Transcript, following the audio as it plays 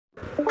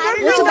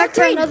Welcome back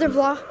to another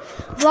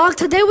vlog.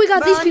 Today we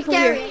got these people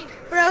here.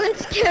 Bro, I'm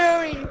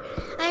scary.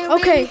 I'm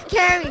Okay. really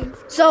scary.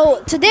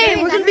 So today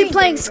we're gonna be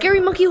playing Scary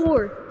Monkey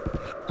Horde.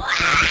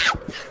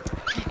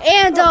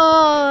 And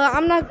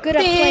I'm not good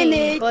at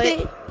playing, but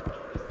Wait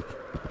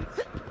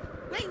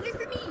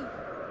for me.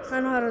 I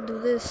know how to do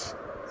this.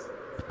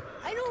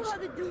 I know how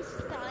to do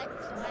slide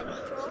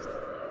control.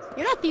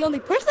 You're not the only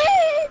person.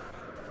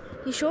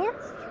 You sure?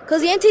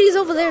 Cause the entity's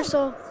over there,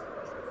 so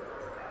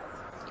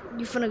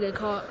you finna get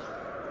caught.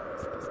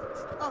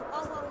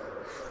 Oh.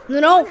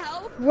 No,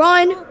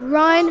 run!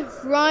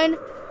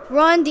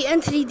 The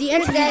entity.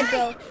 You're dead,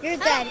 bro. You're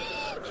dead.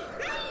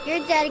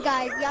 You're dead,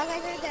 guys. Y'all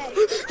guys are dead.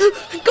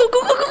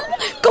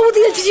 Go with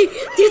the entity.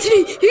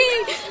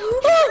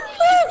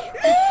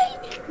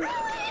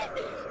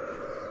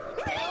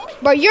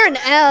 Bro, you're an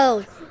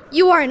L.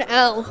 You are an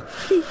L. Go!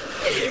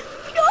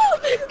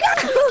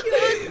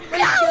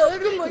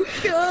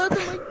 Oh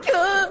my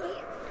god.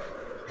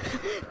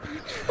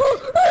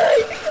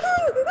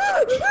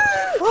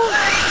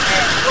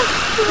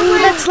 Ooh,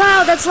 that's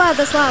loud.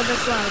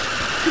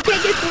 You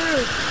can't get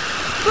through.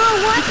 Bro,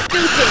 what?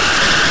 Stupid.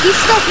 He's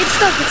stuck.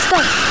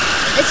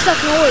 It's stuck.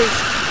 No worries.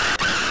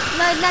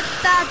 No, not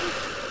that.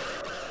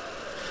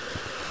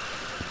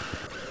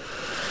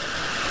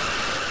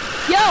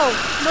 Yo!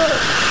 Bro.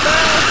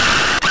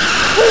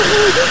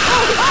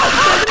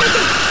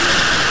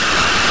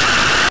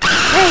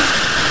 Hey.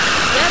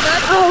 Yeah,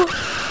 bud. Oh.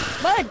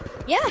 Bud.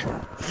 Yeah.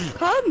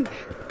 Come.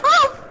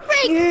 Oh,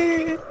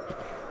 freak!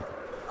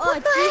 Oh,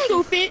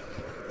 stupid.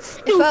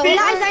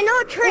 Guys, I know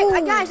a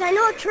trick. Guys, I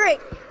know a trick.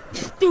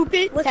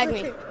 Stupid. What's Tag the me.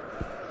 trick?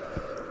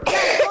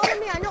 Guys, follow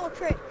me. I know a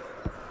trick.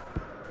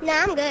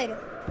 Nah, I'm good.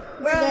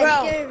 Bro.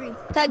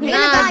 Tag me.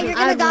 You're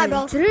gonna die,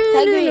 bro.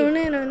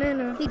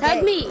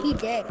 Tag me. He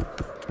dead.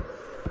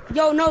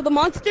 Yo, no, the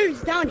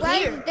monster's down Why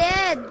here. he's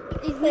dead?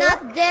 He's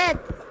not dead.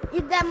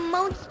 He's that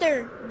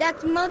monster.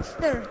 That's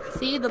monster.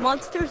 See, the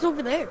monster's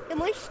over there. The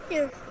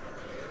monster.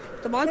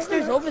 The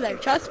monster's over there.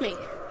 Trust me.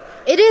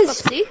 It is. Look,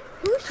 see?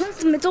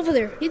 It's over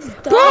there. He's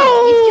dumb.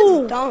 Bro! He's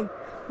just dumb.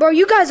 Bro,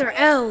 you guys are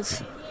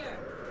L's.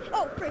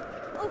 Oh, frick.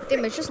 Oh, frick.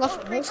 Damn, it's just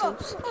left from Oh,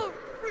 houses.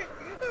 frick.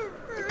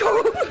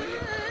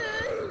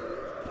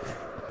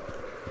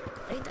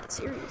 Ain't that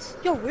serious?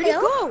 Yo, where'd he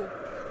go?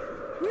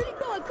 Where'd he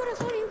go? I could have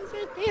sworn he was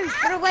right there.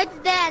 Bro, what's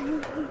that?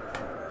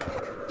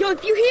 Yo,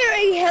 if you hear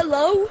a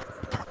hello,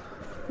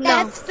 No.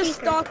 that's the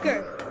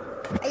stalker.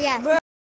 Yeah. Bro,